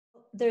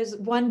there's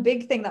one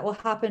big thing that will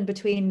happen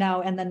between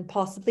now and then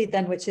possibly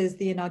then, which is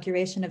the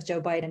inauguration of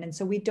Joe Biden. And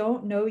so we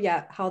don't know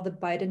yet how the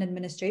Biden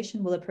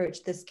administration will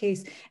approach this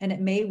case. And it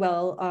may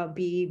well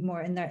be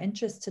more in their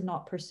interest to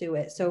not pursue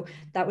it. So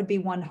that would be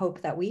one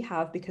hope that we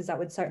have, because that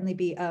would certainly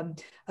be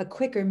a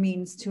quicker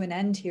means to an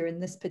end here in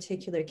this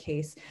particular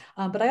case.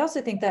 But I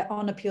also think that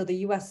on appeal,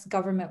 the US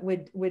government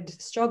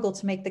would struggle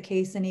to make the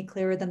case any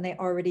clearer than they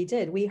already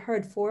did. We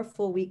heard 4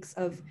 full weeks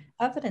of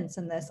evidence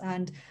in this,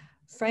 and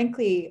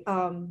frankly,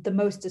 the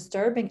most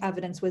disturbing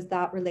evidence was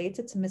that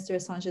related to Mr.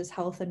 Assange's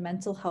health and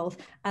mental health,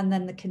 and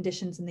then the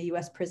conditions in the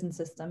US prison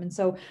system. And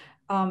so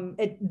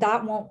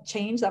that won't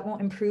change, that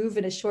won't improve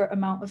in a short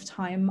amount of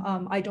time.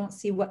 I don't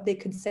see what they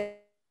could say,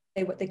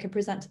 what they could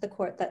present to the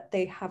court that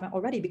they haven't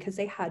already, because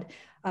they had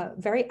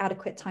very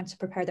adequate time to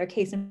prepare their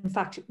case. In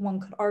fact, one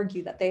could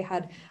argue that they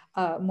had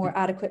more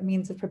adequate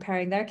means of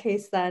preparing their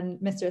case than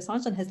Mr.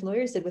 Assange and his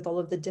lawyers did, with all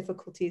of the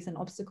difficulties and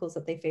obstacles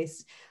that they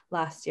faced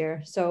last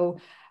year. So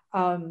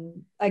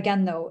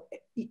again, though,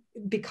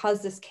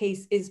 because this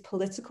case is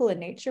political in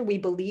nature, we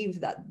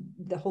believe that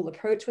the whole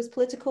approach was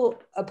political.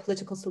 A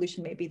political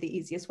solution may be the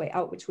easiest way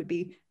out, which would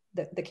be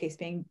the case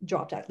being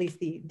dropped, at least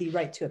the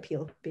right to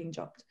appeal being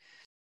dropped.